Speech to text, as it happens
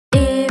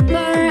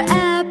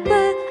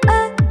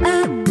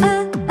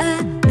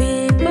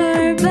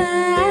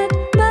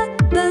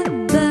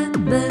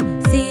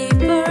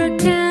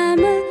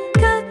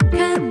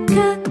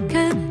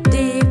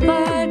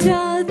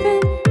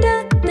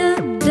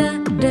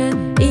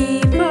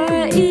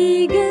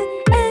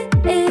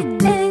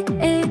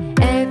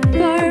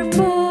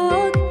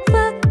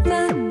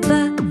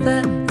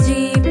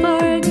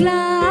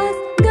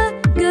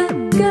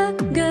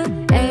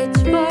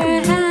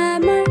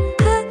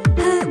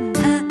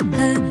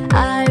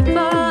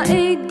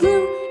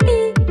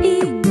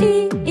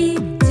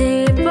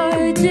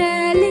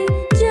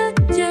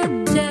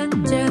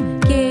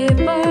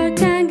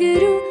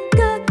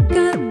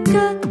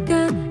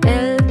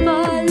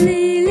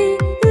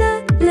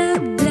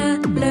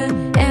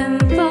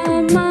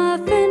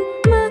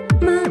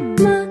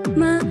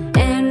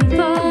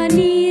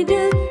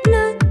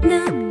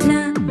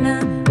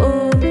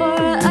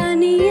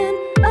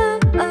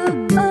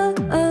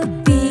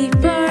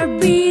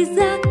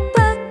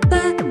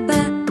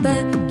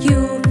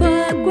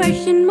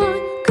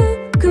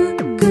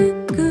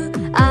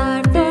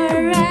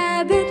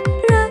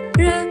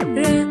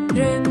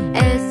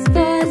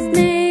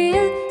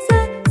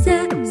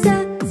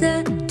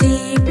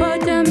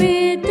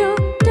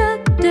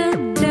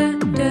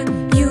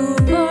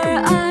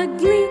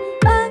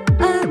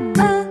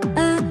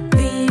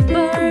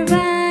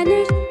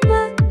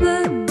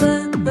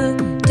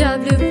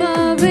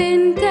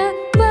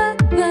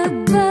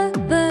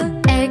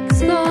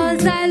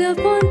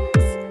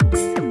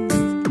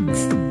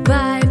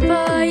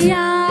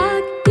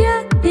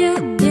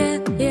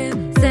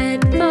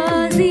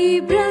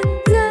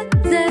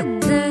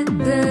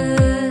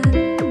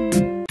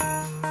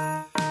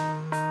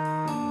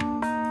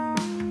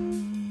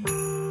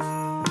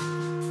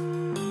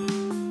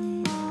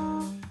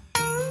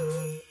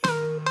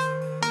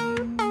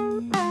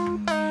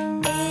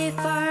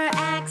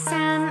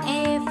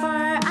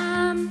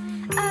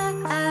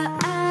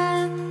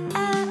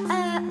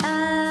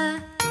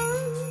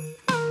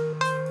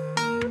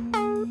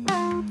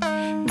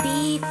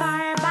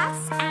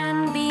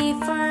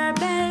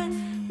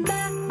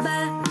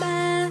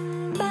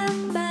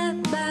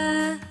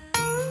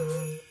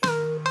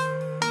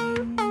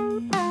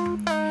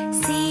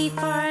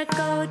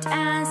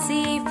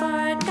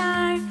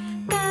car,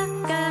 ka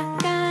ka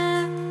ka,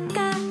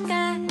 ka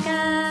ka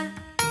ka.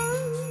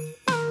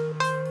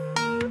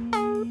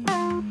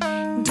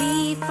 D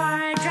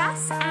for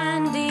dress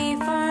and D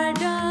for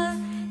doll,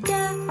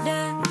 da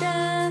da da,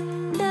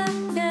 da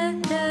da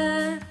da.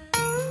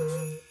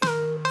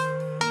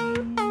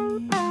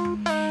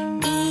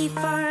 E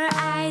for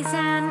eyes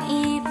and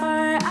E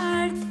for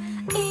earth,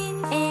 E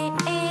E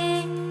E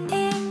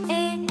E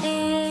E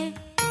E.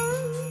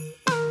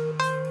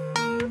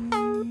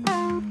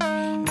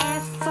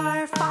 F for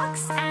fox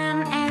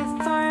and F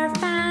for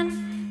fan,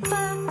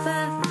 F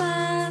F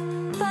F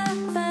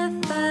F F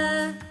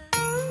F.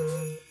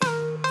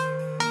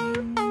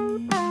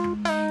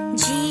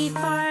 G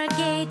for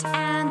gate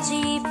and G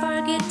for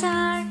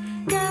guitar,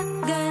 G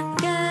G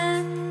G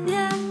G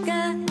G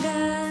G.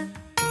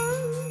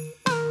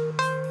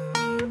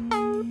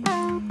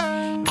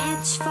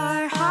 H for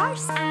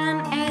horse and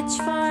H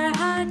for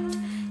heart,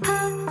 H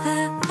H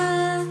H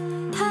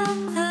H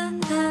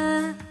H H.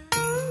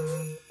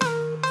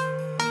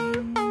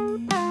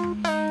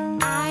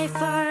 I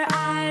for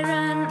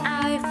iron,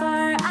 I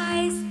for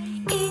ice,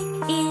 E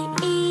E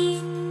E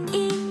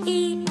E E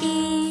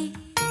E.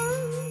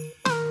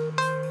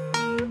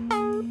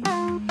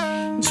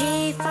 J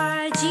for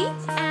jeep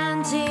and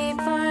J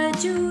for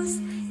juice,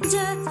 J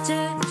J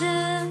J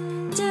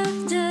J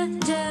J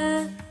J.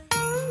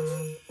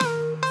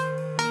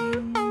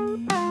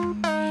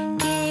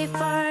 K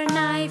for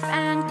knife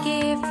and K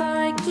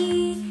for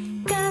key,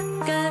 K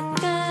K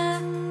K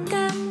K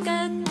K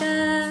K.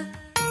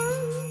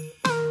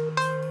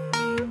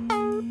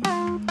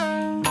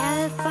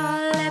 L for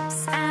lips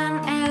and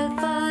L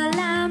for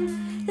lamb,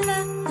 L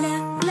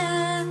L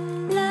L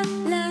L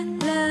L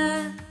L.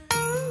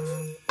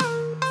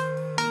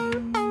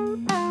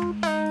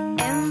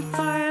 M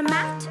for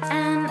mat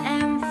and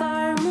M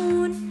for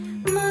moon,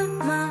 M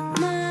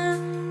M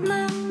M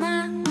M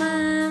M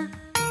M.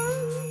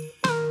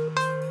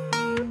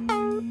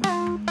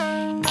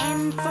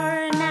 N for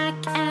neck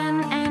and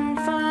N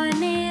for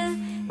nail,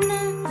 N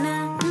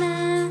N N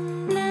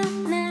N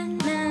N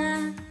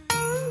N.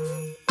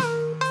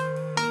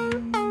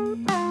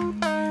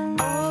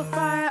 O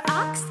for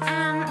ox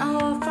and O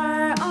for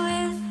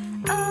oil,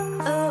 O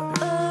O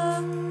O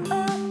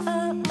O O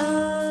O.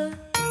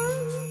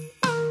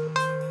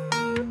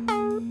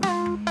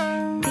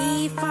 P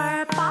for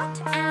pot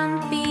and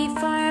P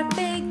for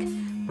pig,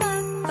 P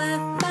P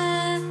P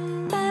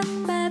P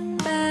P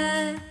P.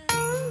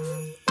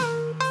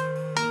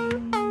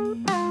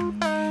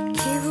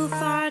 Q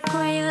for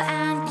quail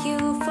and Q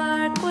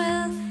for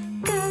quill,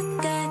 G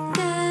G G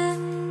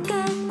G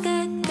G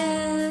G.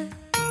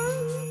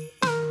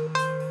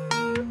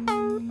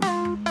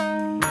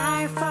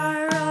 R for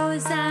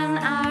rose and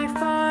R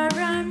for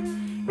run,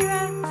 R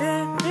R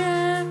R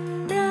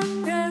R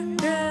R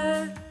R.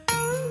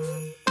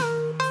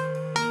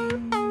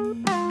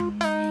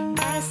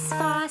 S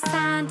for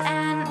sand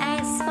and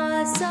S for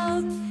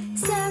soap,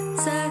 S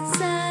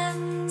S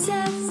S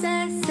S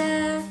S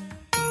S.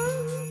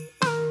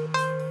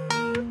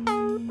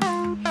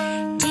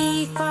 T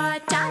for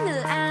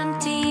tunnel and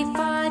T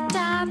for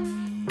tap,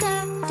 da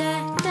da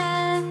da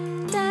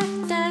da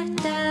da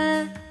da.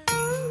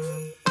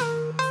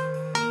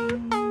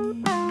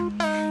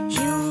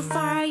 U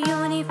for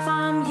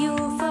uniform, U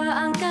for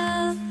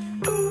uncle,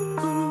 ooh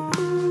ooh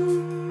ooh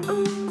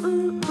ooh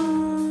ooh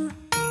ooh.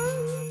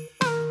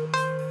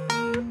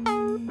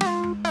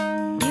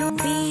 U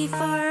V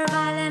for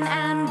violin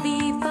and V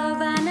for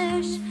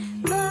vanish,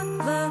 V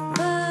V V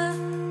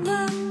V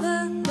V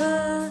V.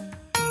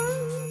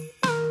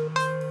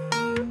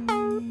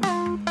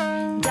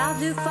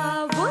 W for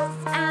wolf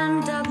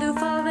and W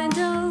for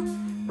window,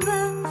 V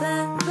V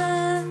V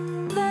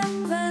V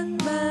V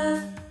V.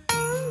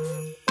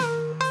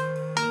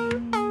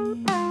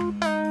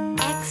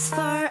 X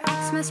for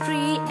Xmas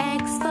tree,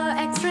 X for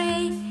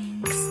X-ray,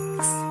 X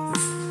X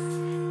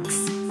X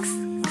X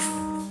X.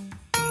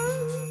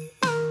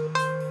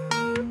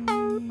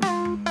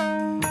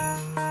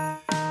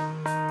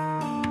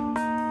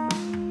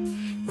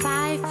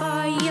 Y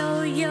for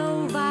yo-yo,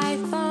 Y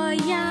for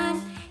yarn,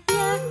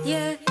 yeah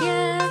yeah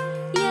yeah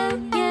yeah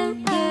yeah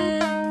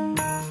yeah.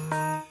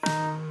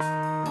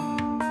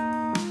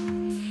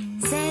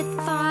 Z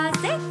for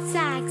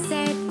zigzag, Z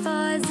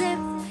for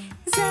zip,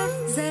 Z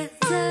Z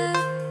Z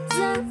Z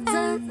Z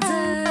Z.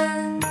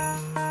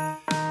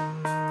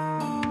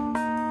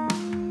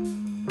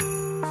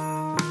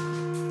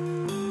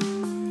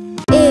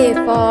 A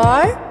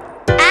for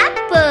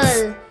apple,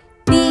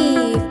 B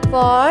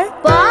for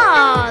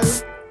ball,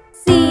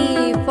 C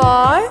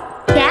for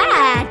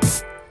cat,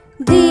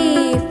 D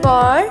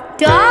for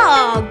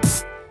dog,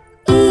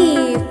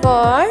 E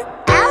for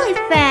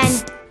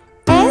elephant,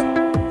 F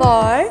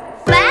for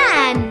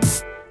fan,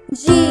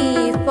 G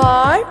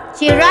for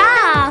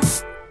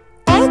giraffe,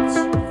 H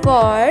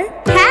for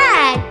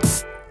hat,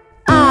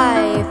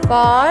 I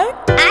for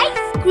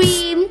ice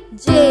cream,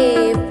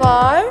 J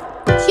for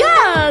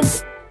jug,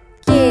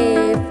 K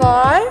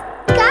for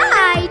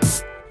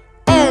kite,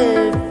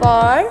 L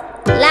for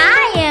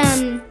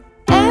lion,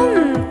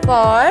 M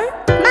for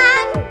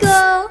man,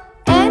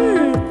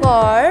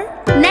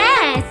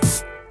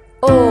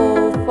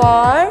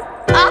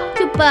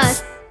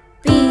 octopus.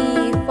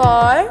 P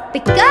for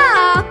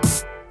Peacock.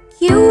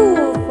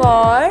 Q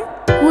for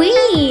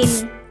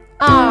Queen.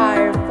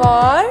 R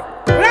for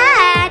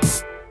Rat.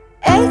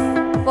 S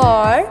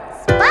for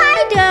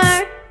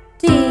Spider.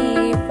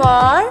 T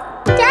for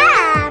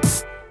Tap.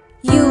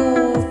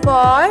 U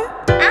for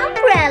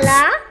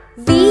Umbrella.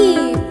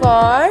 V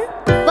for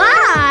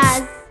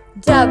Vase.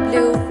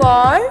 W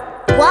for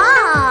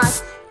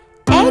Watch.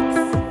 X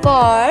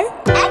for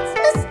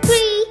Xmas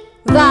tree.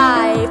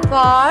 Y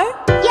for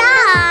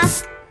Yak.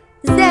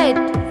 Z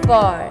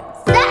for